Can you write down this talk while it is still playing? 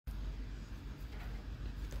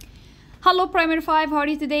Hello Primary 5, how are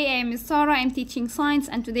you today? I am Miss Sarah, I'm teaching science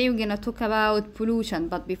and today we're gonna talk about pollution.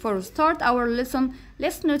 But before we start our lesson,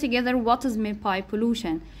 let's know together what is meant by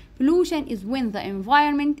pollution. Pollution is when the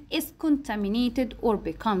environment is contaminated or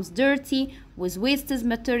becomes dirty with wastes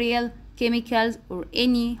material, chemicals or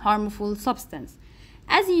any harmful substance.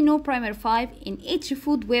 As you know Primary 5, in each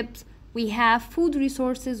food web we have food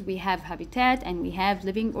resources, we have habitat and we have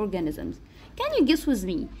living organisms. Can you guess with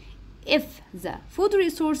me? If the food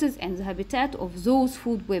resources and the habitat of those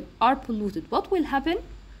food web are polluted, what will happen?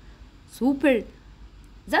 Super!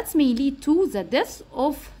 That may lead to the death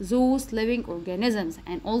of those living organisms,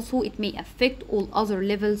 and also it may affect all other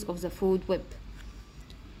levels of the food web.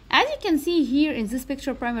 As you can see here in this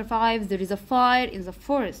picture Primary 5, there is a fire in the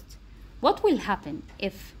forest. What will happen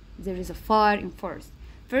if there is a fire in forest?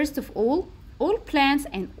 First of all plants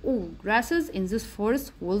and all grasses in this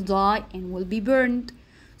forest will die and will be burned.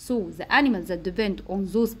 So the animals that depend on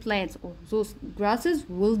those plants or those grasses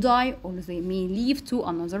will die or they may leave to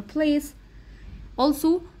another place.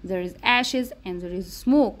 Also, there is ashes and there is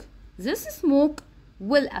smoke. This smoke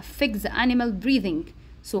will affect the animal breathing.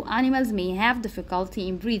 So animals may have difficulty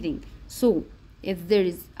in breathing. So if there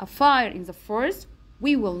is a fire in the forest,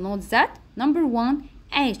 we will note that number 1,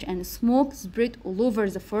 ash and smoke spread all over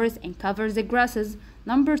the forest and cover the grasses.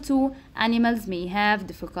 Number 2, animals may have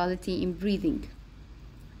difficulty in breathing.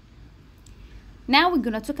 Now we're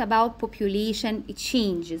going to talk about population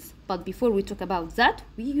changes. But before we talk about that,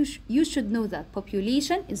 you should know that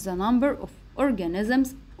population is the number of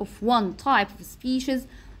organisms of one type of species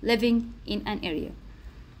living in an area.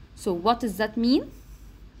 So what does that mean?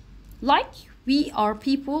 Like we are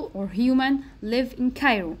people or human live in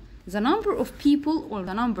Cairo. The number of people or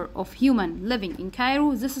the number of human living in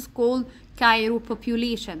Cairo, this is called Cairo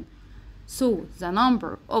population. So the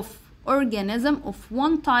number of organism of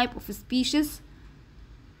one type of species,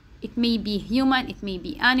 it may be human, it may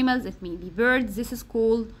be animals, it may be birds. This is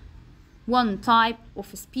called one type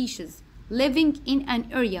of species living in an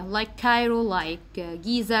area like Cairo, like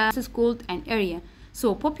Giza. This is called an area.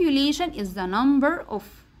 So population is the number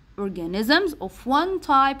of organisms of one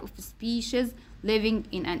type of species living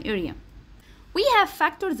in an area. We have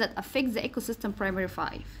factors that affect the ecosystem Primary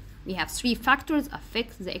 5. We have 3 factors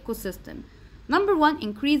affect the ecosystem. Number 1,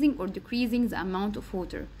 increasing or decreasing the amount of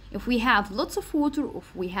water. If we have lots of water or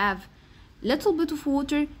if we have little bit of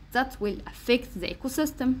water, that will affect the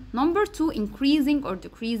ecosystem. Number 2, increasing or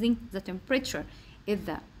decreasing the temperature. If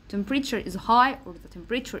the temperature is high or the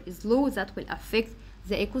temperature is low, that will affect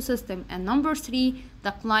the ecosystem. And number 3,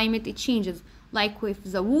 the climate changes. Like if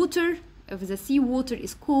the seawater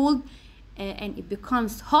is cold and it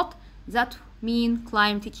becomes hot, that means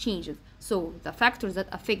climate changes. So the factors that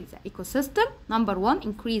affect the ecosystem, number 1,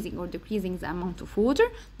 increasing or decreasing the amount of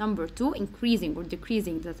water. Number 2, increasing or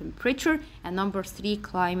decreasing the temperature. And number 3,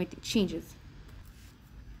 climate changes.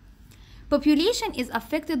 Population is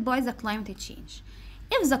affected by the climate change.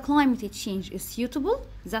 If the climate change is suitable,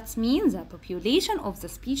 that means the population of the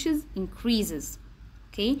species increases.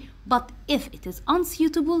 Okay? But if it is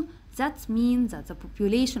unsuitable, that means that the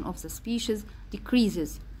population of the species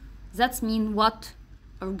decreases. That means what?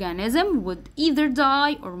 Organism would either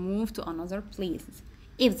die or move to another place.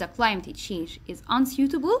 If the climate change is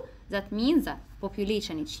unsuitable, that means that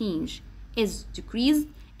population change is decreased,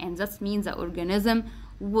 and that means the organism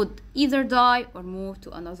would either die or move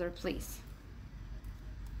to another place.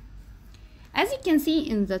 As you can see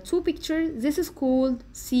in the 2 pictures, this is called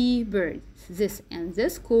seabirds. This and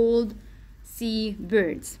this called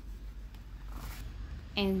seabirds.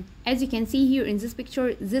 And as you can see here in this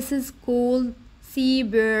picture, this is called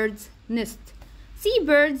seabirds' nest.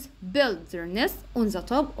 Seabirds build their nest on the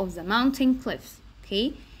top of the mountain cliffs,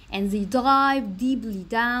 okay? And they dive deeply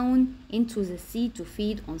down into the sea to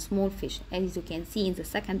feed on small fish. As you can see in the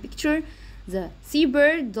second picture, the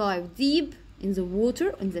seabird dive deep in the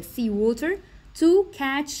water, in the sea water, to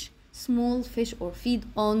catch small fish or feed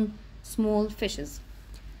on small fishes.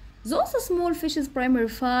 Those small fishes, Primary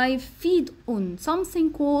 5, feed on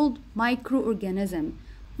something called microorganisms.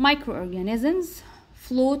 Microorganisms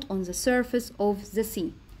float on the surface of the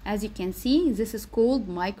sea. As you can see, this is called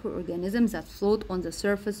microorganisms that float on the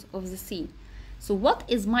surface of the sea. So what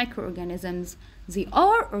is microorganisms? They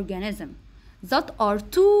are organisms that are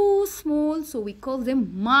too small, so we call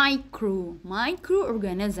them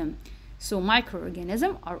microorganisms. So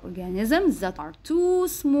microorganisms are organisms that are too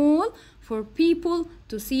small for people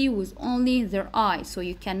to see with only their eyes. So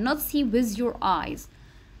you cannot see with your eyes.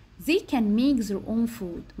 They can make their own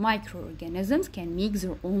food. Microorganisms can make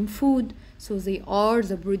their own food. So they are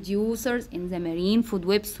the producers in the marine food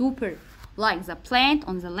web. Super. Like the plant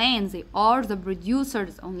on the land, they are the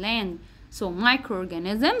producers on land. So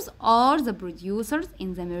microorganisms are the producers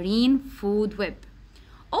in the marine food web.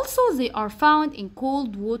 Also, they are found in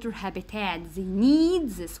cold water habitats. They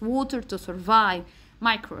need this water to survive.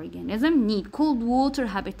 Microorganisms need cold water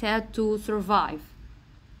habitat to survive.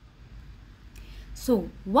 So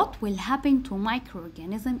what will happen to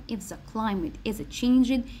microorganisms if the climate is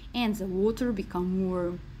changed and the water become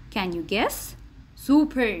warm? Can you guess?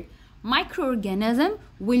 Super! Microorganisms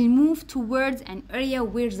will move towards an area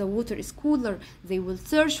where the water is cooler. They will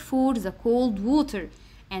search for the cold water.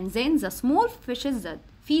 And then the small fishes that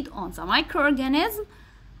feed on the microorganism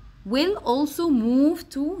will also move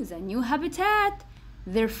to the new habitat.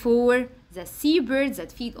 Therefore, the seabirds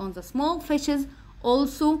that feed on the small fishes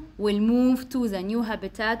also will move to the new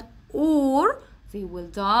habitat or they will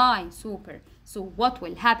die. Super. So what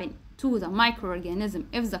will happen to the microorganism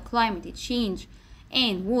if the climate change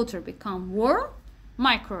and water become warm?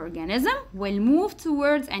 Microorganism will move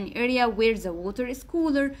towards an area where the water is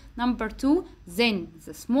cooler. Number 2, then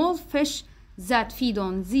the small fish that feed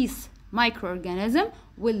on these microorganism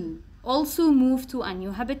will also move to a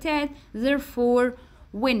new habitat. Therefore,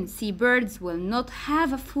 when seabirds will not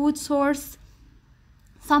have a food source,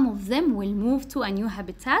 some of them will move to a new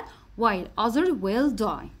habitat while others will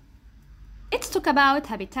die. Let's talk about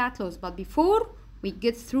habitat loss, but before we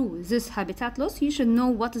get through this habitat loss, you should know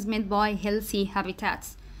what is meant by healthy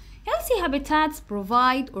habitats. Healthy habitats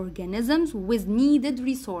provide organisms with needed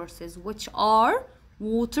resources, which are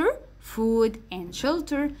water, food, and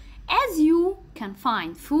shelter. As you can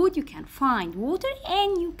find food, you can find water,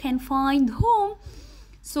 and you can find home.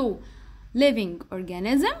 So, living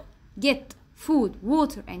organisms get food,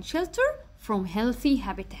 water, and shelter from healthy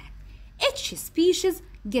habitat. Each species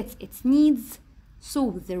gets its needs,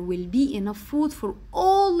 so there will be enough food for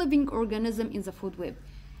all living organisms in the food web.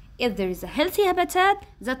 If there is a healthy habitat,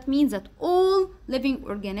 that means that all living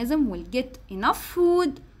organisms will get enough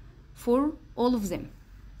food for all of them.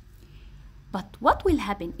 But what will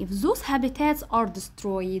happen if those habitats are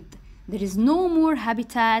destroyed? There is no more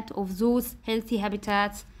habitat of those healthy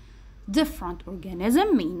habitats. Different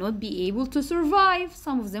organisms may not be able to survive.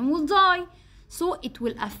 Some of them will die. So it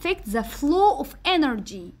will affect the flow of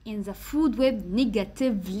energy in the food web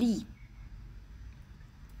negatively.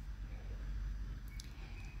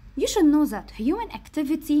 You should know that human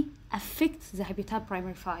activity affects the habitat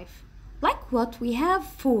primary 5. Like what? We have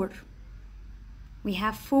 4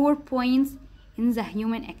 points in the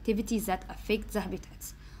human activities that affect the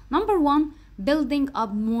habitats. Number 1, building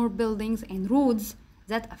up more buildings and roads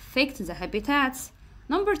that affect the habitats.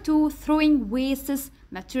 Number 2, throwing wastes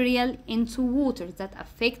material into water that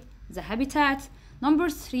affect the habitat. Number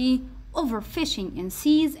 3, overfishing in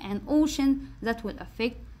seas and oceans that will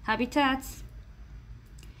affect habitats.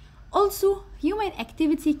 Also, human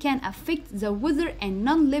activity can affect the weather and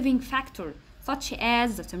non-living factor, such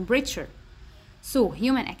as the temperature. So,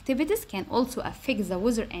 human activities can also affect the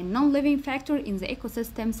weather and non-living factor in the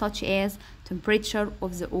ecosystem, such as temperature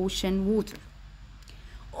of the ocean water.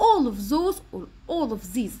 All of those or all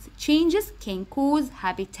of these changes can cause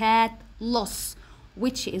habitat loss,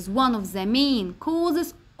 which is one of the main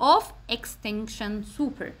causes of extinction.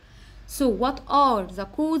 Super. So what are the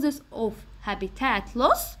causes of habitat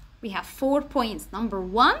loss? We have 4 points. Number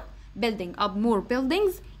 1, building up more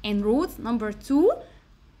buildings and roads. Number 2,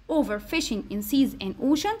 overfishing in seas and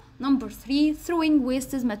ocean. Number 3, throwing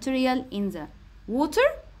wastes material in the water.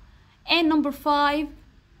 And number 5,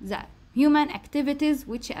 the human activities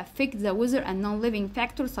which affect the weather and non-living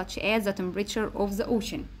factors, such as the temperature of the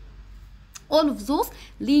ocean. All of those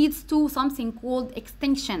leads to something called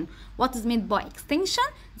extinction. What is meant by extinction?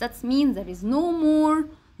 That means there is no more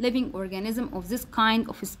living organism of this kind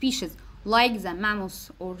of species, like the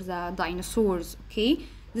mammoths or the dinosaurs. Okay,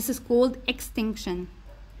 this is called extinction.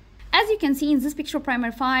 As you can see in this picture,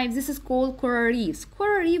 primary 5, this is called coral reefs.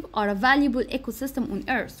 Coral reefs are a valuable ecosystem on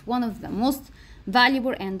Earth, one of the most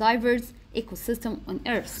valuable and diverse ecosystem on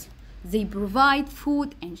Earth. They provide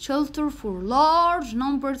food and shelter for large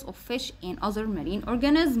numbers of fish and other marine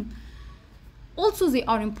organisms. Also, they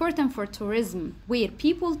are important for tourism, where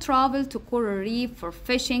people travel to coral reef for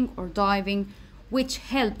fishing or diving, which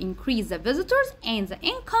help increase the visitors and the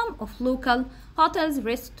income of local hotels,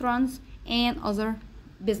 restaurants, and other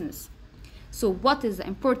business. So what is the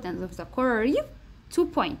importance of the coral reef? 2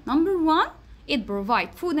 points. Number 1, it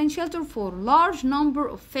provides food and shelter for large number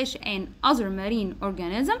of fish and other marine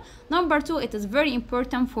organisms. Number 2, it is very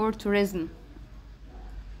important for tourism.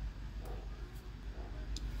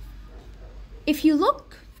 If you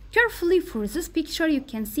look carefully for this picture, you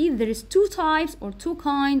can see there is 2 types or 2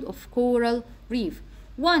 kinds of coral reef.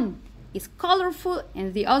 One is colorful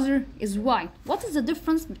and the other is white. What is the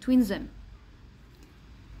difference between them?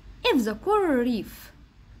 If the coral reef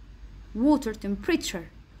water temperature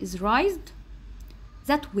is raised,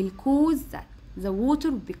 that will cause that the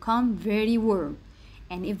water become very warm.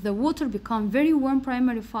 And if the water become very warm,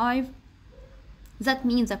 primary 5, that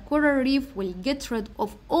means the coral reef will get rid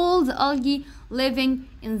of all the algae living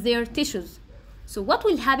in their tissues. So what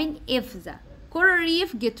will happen if the coral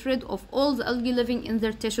reef get rid of all the algae living in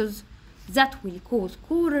their tissues? That will cause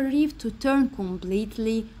coral reef to turn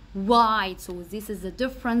completely white. So this is the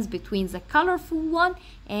difference between the colorful one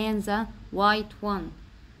and the white one.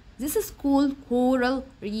 This is called coral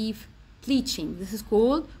reef bleaching. This is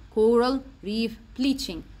called coral reef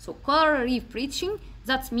bleaching. So coral reef bleaching,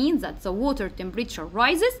 that means that the water temperature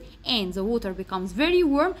rises and the water becomes very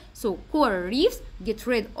warm, so coral reefs get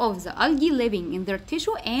rid of the algae living in their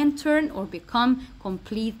tissue and turn or become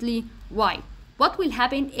completely white. What will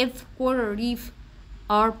happen if coral reef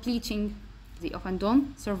are bleaching? They often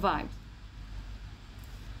don't survive.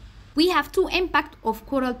 We have two impacts of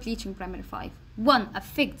coral bleaching, primary 5. One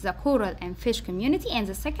affects the coral and fish community, and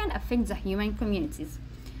the second affects the human communities.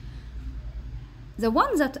 The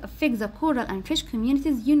ones that affect the coral and fish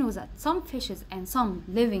communities, you know that some fishes and some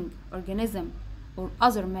living organism or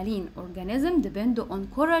other marine organism depend on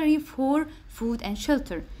coral reef for food and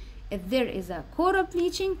shelter. If there is a coral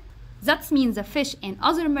bleaching, that means the fish and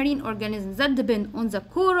other marine organisms that depend on the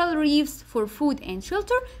coral reefs for food and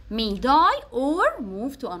shelter may die or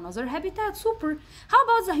move to another habitat. Super. How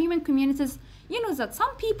about the human communities? You know that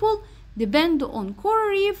some people depend on coral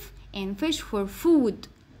reef and fish for food,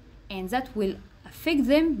 and that will affect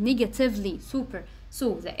them negatively. Super.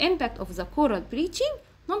 So the impact of the coral bleaching,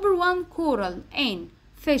 number one, coral and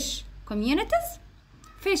fish communities,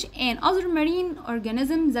 fish and other marine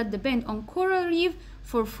organisms that depend on coral reef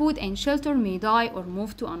for food and shelter may die or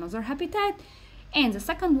move to another habitat. And the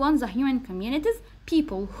second one, the human communities,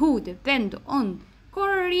 people who depend on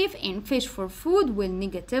coral reef and fish for food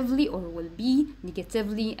will be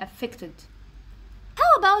negatively affected.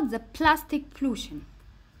 How about the plastic pollution?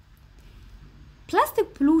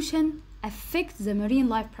 Plastic pollution affects the marine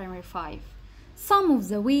life, primary 5. Some of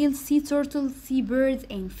the whales, sea turtles, seabirds,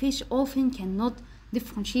 and fish often cannot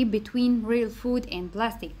differentiate between real food and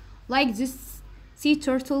plastic. Like this sea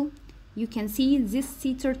turtle, you can see this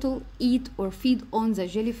sea turtle eat or feed on the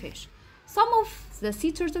jellyfish. Some of the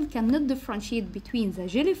sea turtle cannot differentiate between the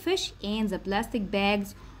jellyfish and the plastic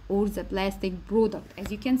bags or the plastic product.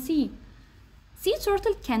 As you can see, sea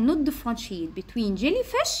turtle cannot differentiate between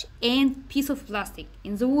jellyfish and piece of plastic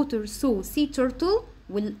in the water, so sea turtle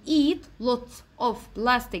will eat lots of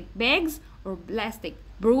plastic bags or plastic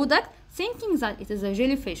product thinking that it is a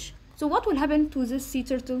jellyfish. So what will happen to this sea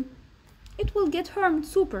turtle? It will get harmed.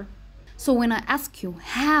 Super. So when I ask you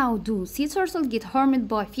how do sea turtles get harmed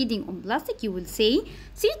by feeding on plastic, you will say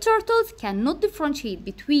sea turtles cannot differentiate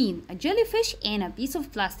between a jellyfish and a piece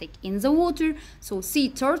of plastic in the water, so sea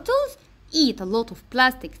turtles eat a lot of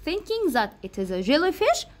plastic thinking that it is a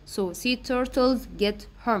jellyfish, so sea turtles get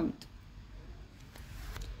harmed.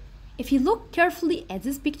 If you look carefully at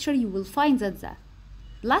this picture, you will find that the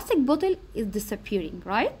plastic bottle is disappearing,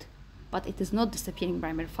 right? But it is not disappearing,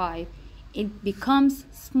 primary 5. It becomes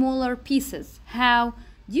smaller pieces. How?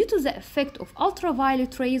 Due to the effect of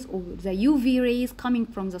ultraviolet rays or the UV rays coming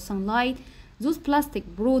from the sunlight, those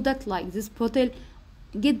plastic products like this bottle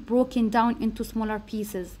get broken down into smaller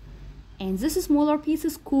pieces. And this smaller piece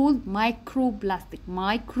is called microplastic.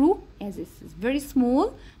 Micro, as this is very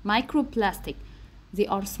small, microplastic. They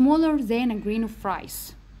are smaller than a grain of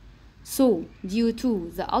rice. So, due to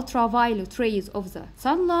the ultraviolet rays of the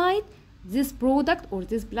sunlight, this product or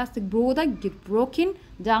this plastic product get broken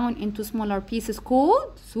down into smaller pieces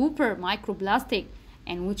called super microplastic,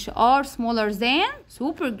 and which are smaller than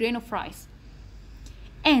super grain of rice.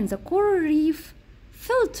 And the coral reef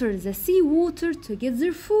filter the seawater to get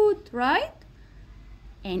their food, right?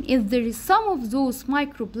 And if there is some of those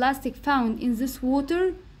microplastic found in this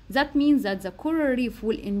water, that means that the coral reef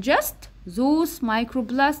will ingest those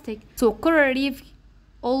microplastic. So coral reef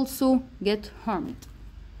also get harmed.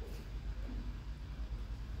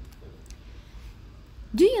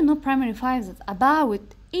 Do you know, primary 5, that about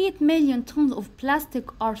 8 million tons of plastic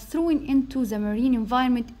are thrown into the marine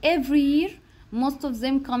environment every year, most of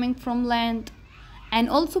them coming from land? And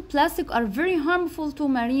also plastic are very harmful to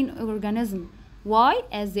marine organisms. Why?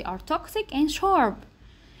 As they are toxic and sharp.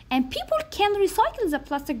 And people can recycle the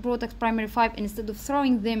plastic products, primary 5, instead of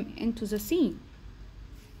throwing them into the sea.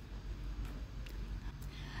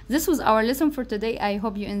 This was our lesson for today. I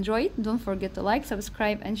hope you enjoyed. Don't forget to like,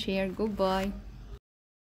 subscribe, and share. Goodbye.